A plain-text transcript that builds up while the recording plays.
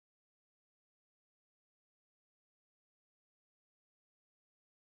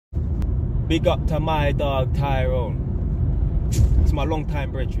Big up to my dog Tyrone. It's my long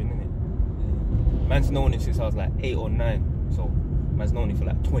time brethren, innit? Man's known him since I was like 8 or 9, so man's known him for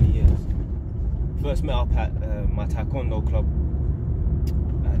like 20 years. First met up at my taekwondo club,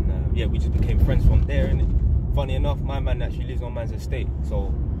 and yeah, we just became friends from there, innit? Funny enough, my man actually lives on man's estate,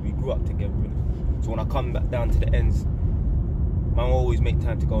 so we grew up together, innit? So when I come back down to the ends, man will always make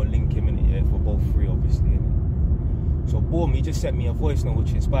time to go and link him, innit? Yeah, for both free, obviously, innit? So boom, he just sent me a voice note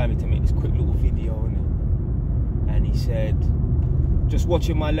which inspired me to make this quick little video, innit? And he said, just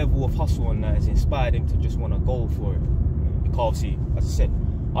watching my level of hustle and that has inspired him to just want to go for it. Because obviously, as I said,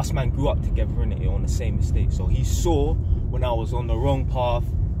 us man grew up together, innit, on the same estate. So he saw when I was on the wrong path,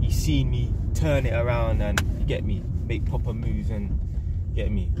 he seen me turn it around and, you get me, make proper moves and,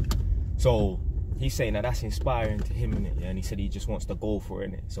 get me. So he's saying that that's inspiring to him, innit, yeah? And he said he just wants to go for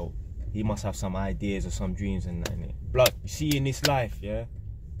it, innit? So he must have some ideas or some dreams and that, innit? Blood, you see in this life, yeah,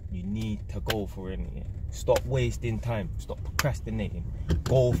 you need to go for it, innit, yeah? Stop wasting time, stop procrastinating,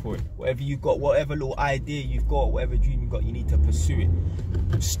 go for it. Whatever you got, whatever little idea you've got, whatever dream you've got, you need to pursue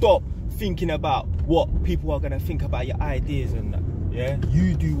it. Stop thinking about what people are gonna think about your ideas and that, yeah?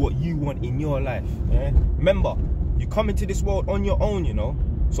 You do what you want in your life, yeah? Remember, you come into this world on your own, you know?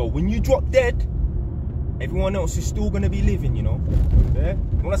 So when you drop dead, everyone else is still gonna be living, you know? Yeah?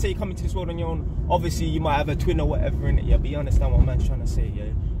 When I say you come into this world on your own, obviously you might have a twin or whatever in it, yeah? But you understand what man's trying to say, yeah?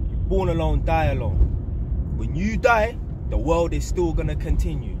 You're born alone, die alone. When you die, the world is still gonna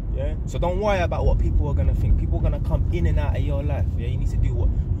continue, yeah? So don't worry about what people are gonna think. People are gonna come in and out of your life, yeah? You need to do what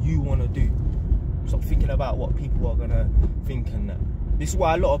you wanna do. Stop thinking about what people are gonna think and that. This is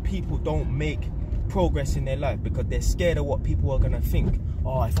why a lot of people don't make progress in their life, because they're scared of what people are gonna think.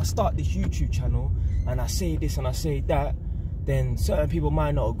 Oh, if I start this YouTube channel and I say this and I say that, then certain people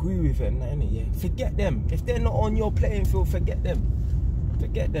might not agree with it, and that, innit? Yeah? Forget them. If they're not on your playing field, forget them.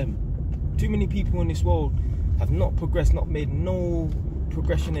 Forget them. Too many people in this world have not progressed, not made no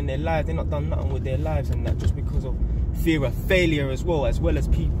progression in their lives. They've not done nothing with their lives and that, just because of fear of failure as well as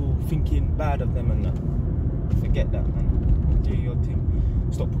people thinking bad of them and that. Forget that, man. Do your thing.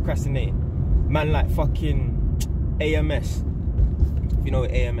 Stop procrastinating. Man like fucking AMS. If you know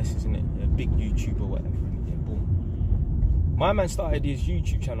what AMS is, isn't it? A big YouTuber or whatever. Yeah, boom. My man started his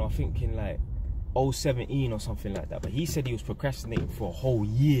YouTube channel, I think in like 2017 or something like that. But he said he was procrastinating for a whole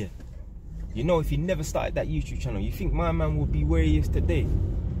year. You know, if he never started that YouTube channel, you think my man would be where he is today?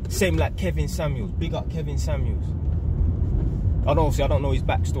 Same like Kevin Samuels. Big up Kevin Samuels. Obviously, I don't know his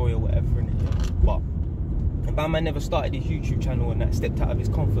backstory or whatever, innit? Yeah? But if my man never started his YouTube channel and that, stepped out of his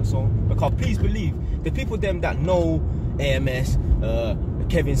comfort zone, because please believe, the people them that know AMS,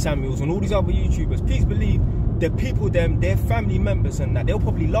 Kevin Samuels and all these other YouTubers, please believe, the people them, their family members and that, they're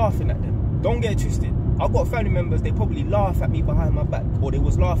probably laughing at them. Don't get twisted. I've got family members, they probably laugh at me behind my back, or they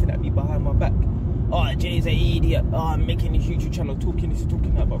was laughing at me behind my back. Oh, Jay's an idiot. Oh, I'm making this YouTube channel, talking this,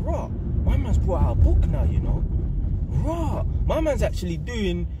 talking that. But raw, my man's brought out a book now, you know. Raw, my man's actually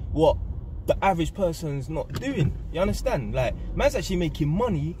doing what the average person's not doing. You understand? Like, man's actually making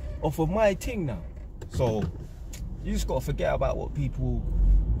money off of my thing now. So you just gotta forget about what people's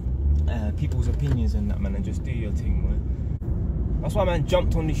opinions and that, man, and just do your thing, man. That's why man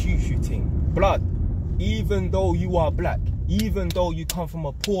jumped on this YouTube thing. Blood. Even though you are black, even though you come from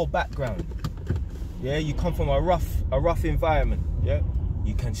a poor background, yeah, you come from a rough environment, yeah,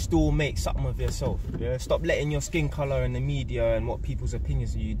 you can still make something of yourself, yeah. Stop letting your skin color and the media and what people's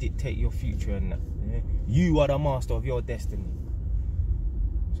opinions of you dictate your future and that, yeah? You are the master of your destiny.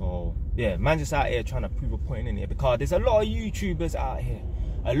 So yeah, man, just out here trying to prove a point in here, because there's a lot of YouTubers out here.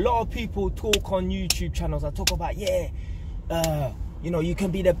 A lot of people talk on YouTube channels. I talk about, yeah, you know, you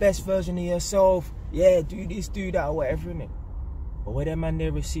can be the best version of yourself. Yeah, do this, do that, or whatever, innit? But where them man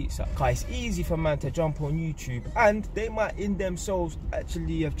their receipts at? Cause it's easy for man to jump on YouTube, and they might in themselves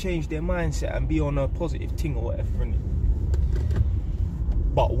actually have changed their mindset and be on a positive thing or whatever, innit?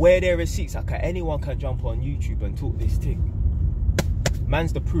 But where their receipts at? Cause anyone can jump on YouTube and talk this thing.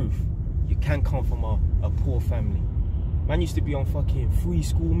 Man's the proof. You can come from a poor family. Man used to be on fucking free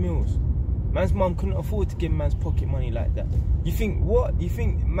school meals. Man's mum couldn't afford to give man's pocket money like that. You think what? You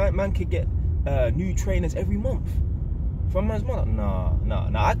think man could get new trainers every month from man's mother? Nah.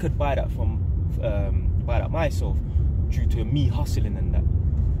 I could buy that myself due to me hustling and that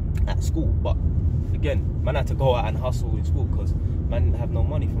at school. But again, man had to go out and hustle in school because man didn't have no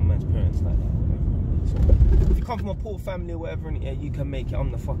money from man's parents like that. So if you come from a poor family or whatever, yeah, you can make it.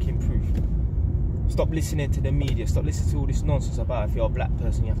 I'm the fucking proof. Stop listening to the media. Stop listening to all this nonsense about if you're a black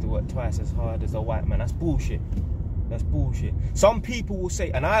person you have to work twice as hard as a white man. That's bullshit. That's bullshit. Some people will say,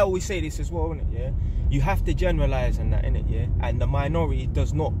 and I always say this as well, innit, yeah? You have to generalise on that, innit, yeah? And the minority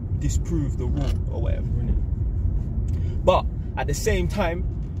does not disprove the rule or whatever, innit? But at the same time,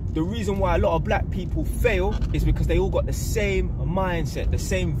 the reason why a lot of black people fail is because they all got the same mindset, the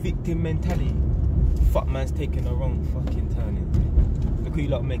same victim mentality. Fuck, man's taking the wrong fucking turn. Look what you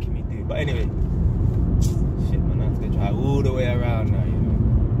lot are making me do. But anyway, shit, man, I have to drive all the way around now, you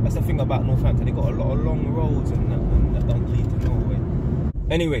know. That's the thing about Northampton. They got a lot of long roads and that don't lead to nowhere.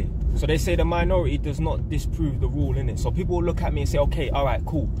 Anyway, so they say the minority does not disprove the rule, innit? So people will look at me and say, okay, all right,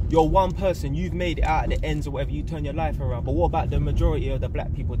 cool. You're one person, you've made it out at the ends or whatever, you turn your life around. But what about the majority of the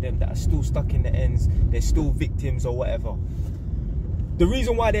black people, them that are still stuck in the ends, they're still victims or whatever? The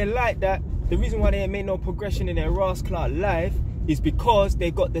reason why they're like that, the reason why they ain't made no progression in their rascal life is because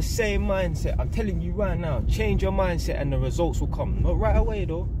they got the same mindset. I'm telling you right now, change your mindset and the results will come. Not right away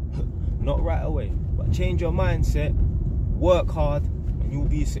though, not right away. But change your mindset, work hard, and you'll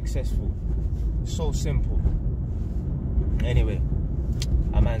be successful. It's so simple. Anyway,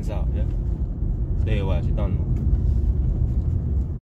 our man's out, yeah? Stay a while, you're done.